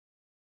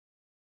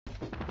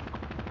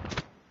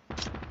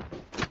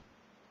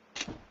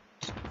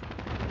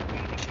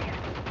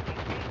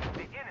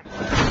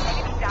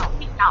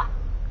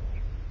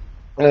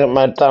I got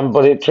my damn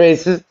bullet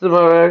traces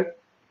tomorrow.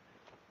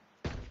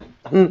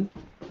 I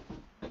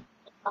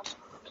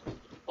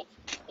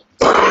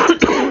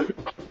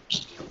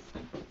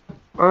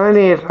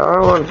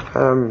want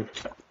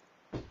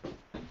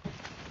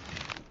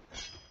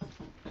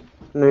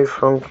new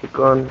funky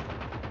gun.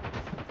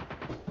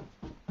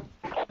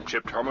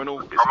 Chip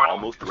terminal is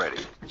almost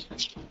ready.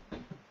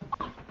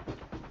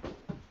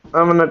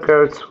 I'm gonna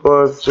go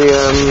towards the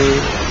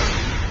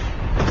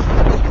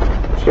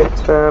chip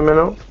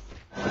terminal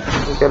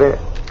and get it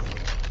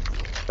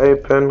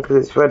open because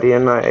it's ready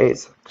in like 8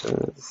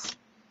 seconds.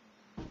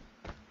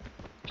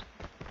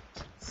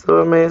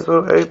 So I may as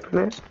well open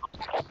it.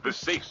 The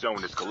safe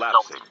zone is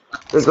collapsing.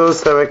 There's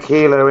also a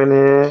kilo in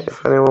here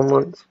if anyone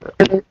wants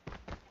it.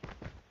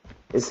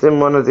 It's in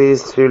one of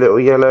these 2 little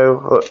yellow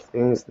hot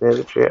things near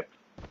the chip.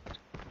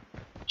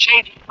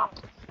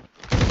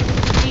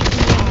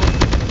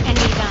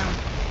 Enemy down.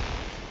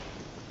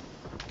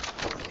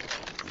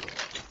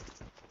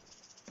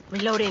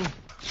 Reloading.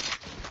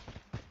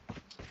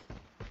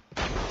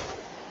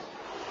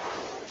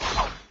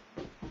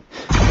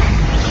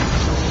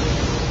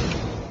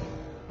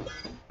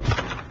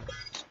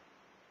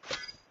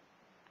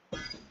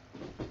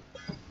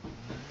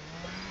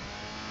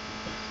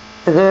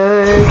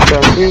 Hey,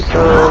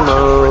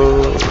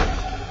 Tachikomo.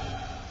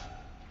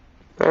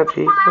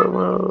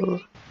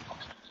 Tachikomo.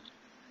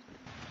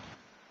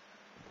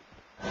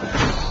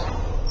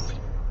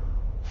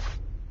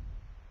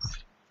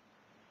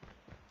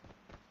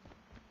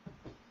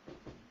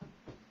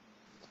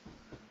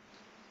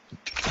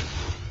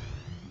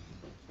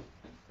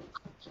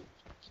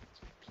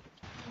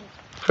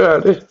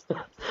 Proud.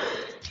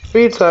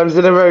 3 times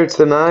in a row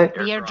tonight.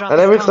 And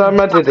every time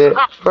I did it,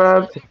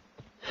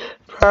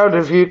 proud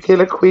of you,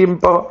 Killer Queen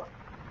bot.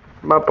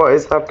 My bot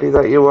is happy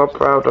that you are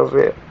proud of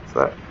it.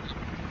 So,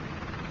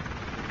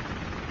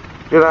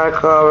 you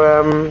like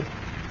our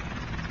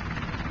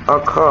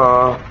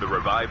car? The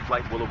revived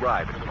flight will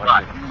arrive in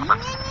 1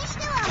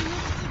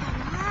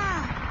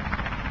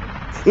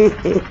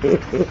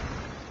 minute.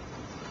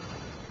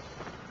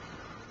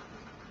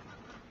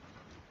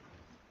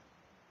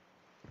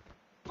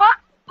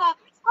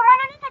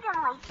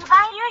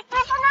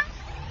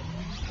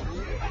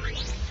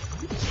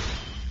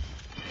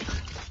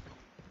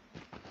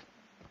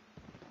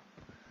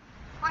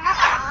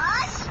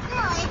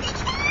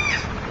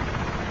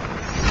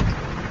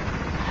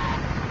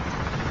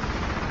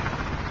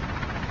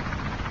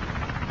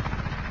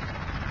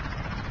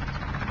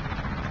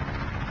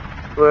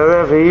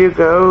 Wherever you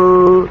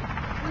go,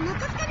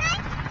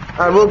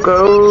 I will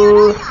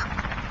go.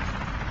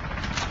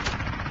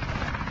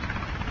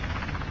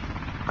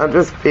 I'm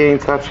just being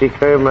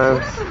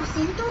Tachikomo.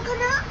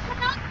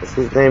 What's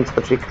his name?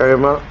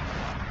 Tachikomo?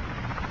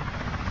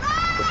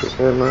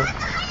 Tachikomo.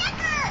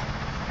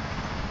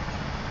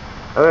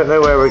 I don't know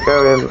where we're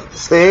going.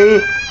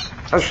 See?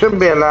 I shouldn't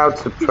be allowed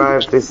to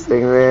drive this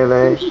thing,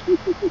 really.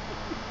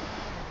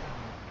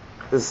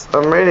 Because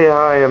I'm really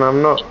high and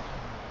I'm not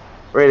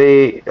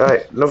really,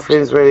 like,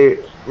 nothing's really,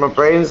 my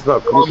brain's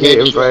not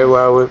computing very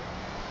well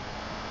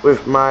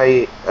with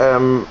my,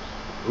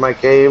 my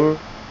game.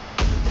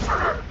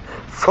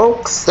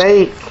 Fuck's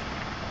sake!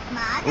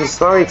 I'm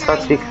sorry,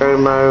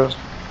 Tachikomo.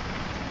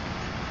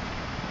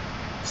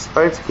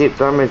 Sorry to keep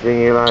damaging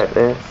you like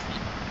this.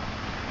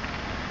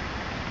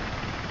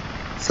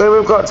 So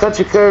we've got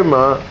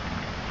Tachikomo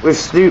with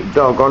Snoop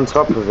Dogg on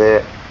top of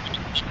it.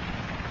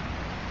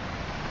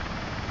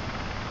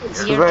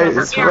 It's a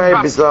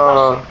very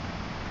bizarre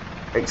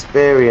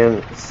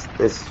experience,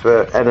 this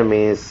for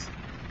enemies.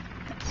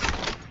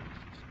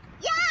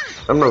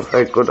 I'm not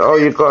very good. Oh,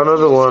 you got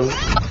another one.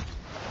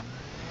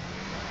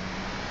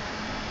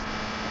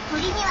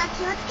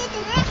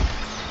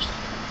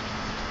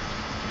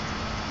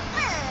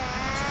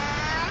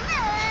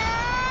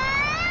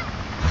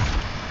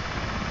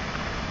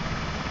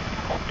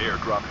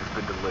 Airdrop has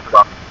been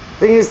delivered.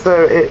 Thing is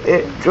though,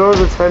 it draws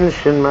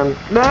attention, man.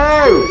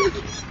 No!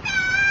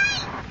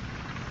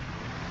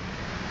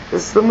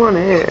 There's someone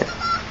here.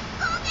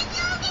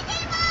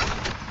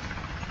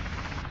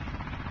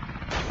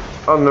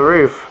 On the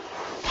roof.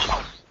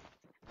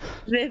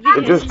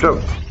 It just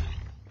dropped.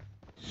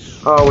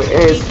 Oh, it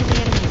is.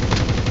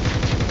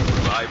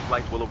 Live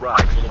flight will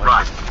arrive.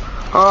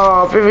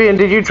 Oh, Vivian,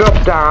 did you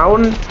drop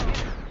down?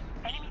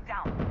 Enemy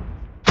down.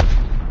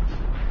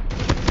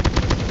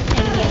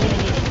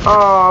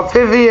 Oh,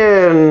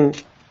 Vivian!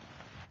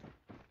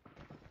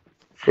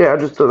 Shit, I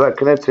just took that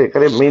kinetic. I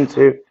didn't mean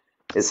to.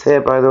 It's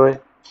here, by the way.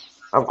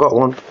 I've got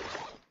one.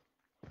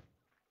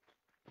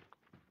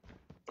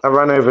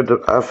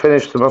 I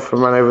finished them off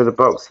and ran over the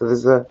box, so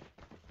there's a...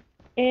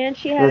 And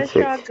she had a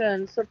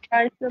shotgun,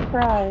 surprise,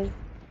 surprise.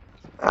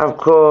 Of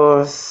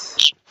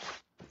course.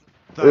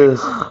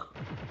 Ugh.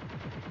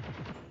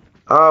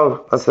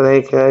 Oh, that's an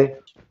AK.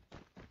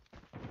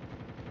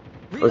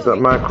 Or is that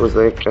Michael's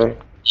AK?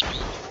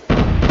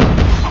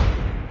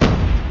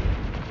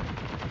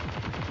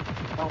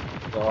 Oh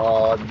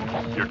God.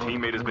 Your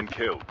teammate has been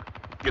killed.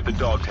 Get the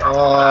dog tag.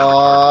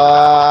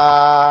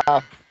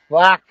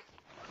 Fuck.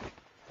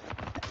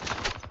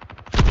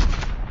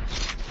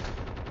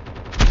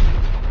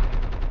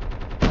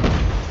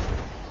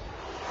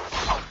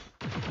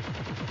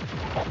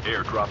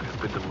 Airdrop has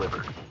been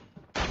delivered.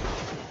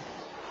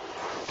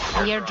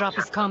 The airdrop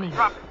is coming.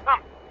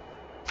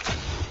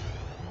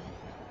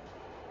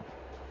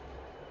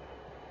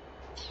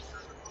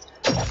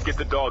 Get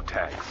the dog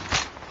tags.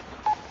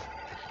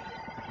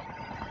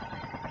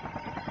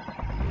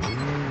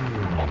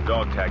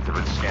 Dog tags have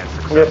been scanned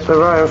successfully. Get the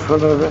right in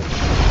front of it.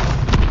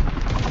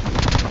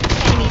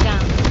 Enemy down.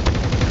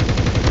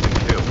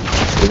 Killed.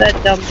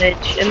 That dumb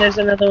bitch. And there's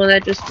another one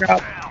that just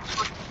dropped.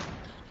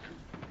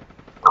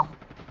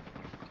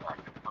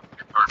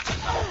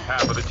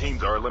 Half of the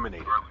teams are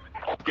eliminated.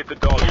 Get the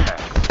dog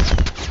tags.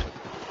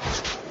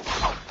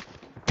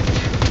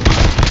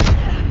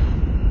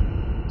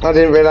 I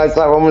didn't realise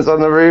that one was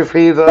on the roof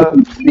either.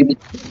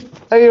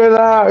 Thank you for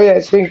that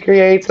reaction,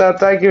 creator.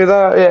 Thank you for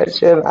that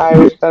reaction,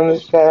 Irish and the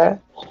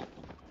share.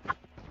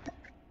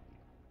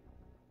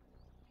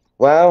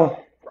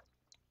 Well,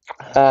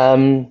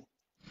 I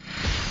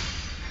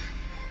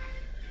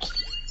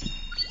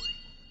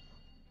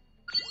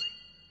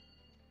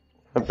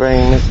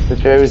bring Mr.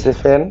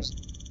 Joseph in.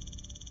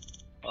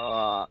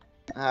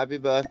 Happy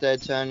birthday,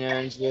 Tanya.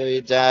 Enjoy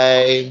your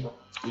day.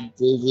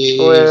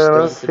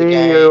 Well, I'll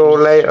see you all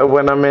later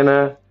when I'm in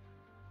a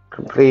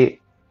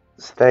complete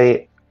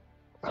state.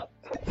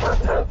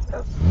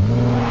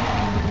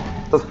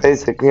 That's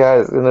basically how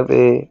it's gonna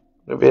be.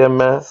 It'll be a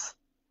mess.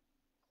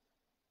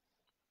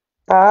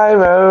 Bye,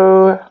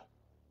 Ro.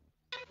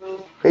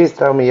 Please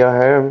tell me you're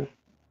home.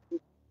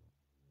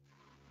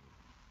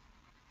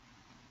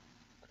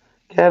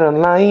 Get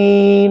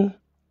online.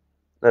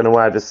 Don't know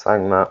why I just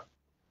sang that.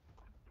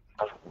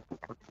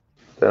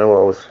 Don't know what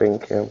I was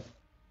thinking.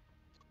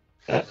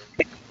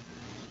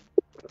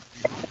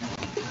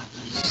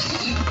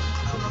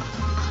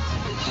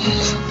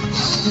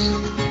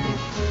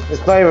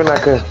 It's not even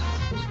like a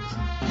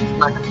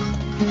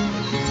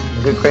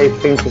great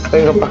thing to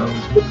sing about.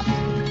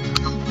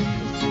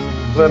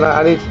 But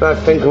I need to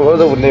think of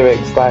other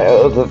lyrics, like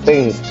other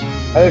things.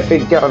 I don't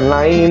think Get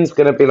Online's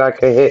gonna be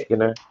like a hit, you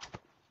know.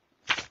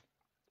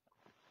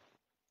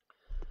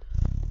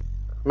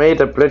 Made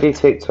a bloody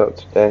TikTok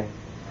today.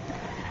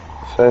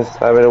 First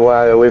time in a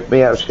while with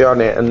me actually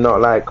on it and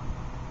not like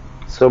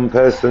some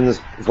person's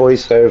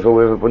voiceover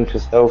with a bunch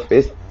of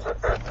selfies.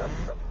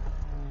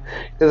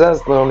 Because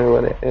that's normally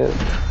what it is.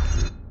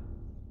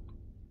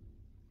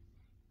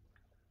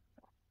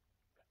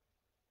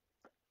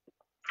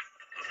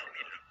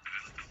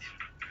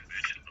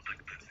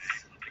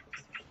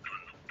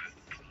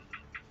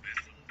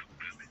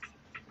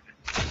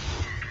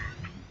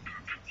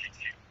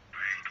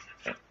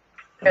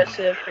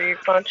 Impressive for your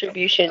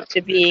contribution to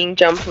being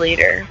jump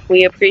leader.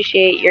 We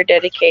appreciate your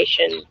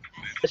dedication to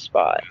the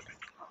spot.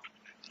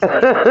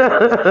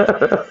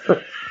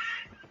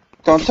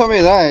 Don't tell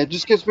me that. It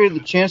just gives me the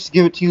chance to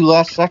give it to you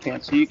last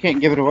second, so you can't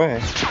give it away.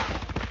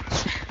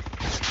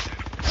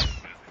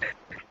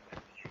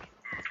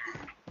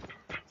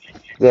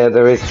 Yeah,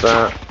 there is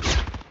that.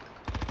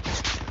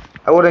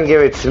 I wouldn't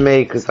give it to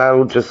me because I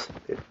will just...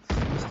 It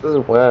just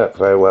doesn't work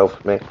very well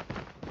for me.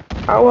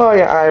 How are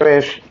you,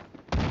 Irish?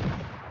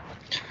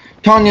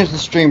 Tanya's the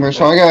streamer,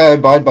 so I gotta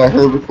abide by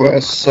her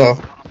requests, so...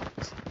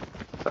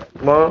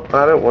 Well,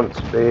 I don't want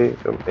to be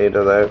jump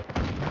leader though.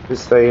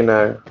 Just so you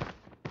know.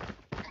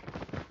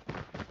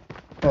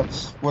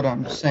 That's what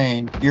I'm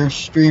saying. You're a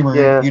streamer,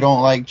 Yeah. you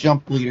don't like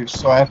jump leaders,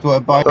 so I have to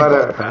abide by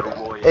her.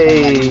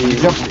 Hey!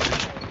 Jump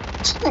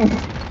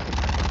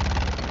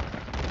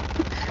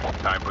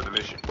Time for the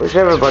mission. Wish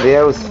everybody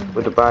else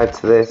would abide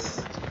to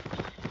this.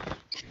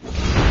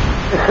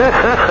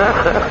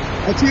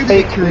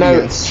 Take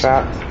notes,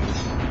 chat.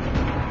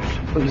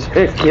 I'm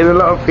joking, a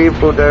lot of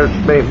people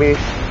don't make me...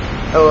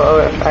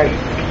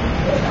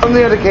 on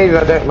the other occasion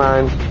I don't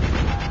mind.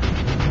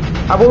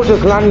 I will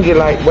just land you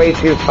like way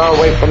too far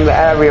away from the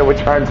area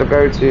we're trying to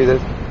go to.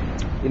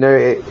 You know,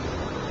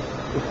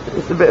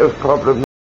 it's a bit of a problem.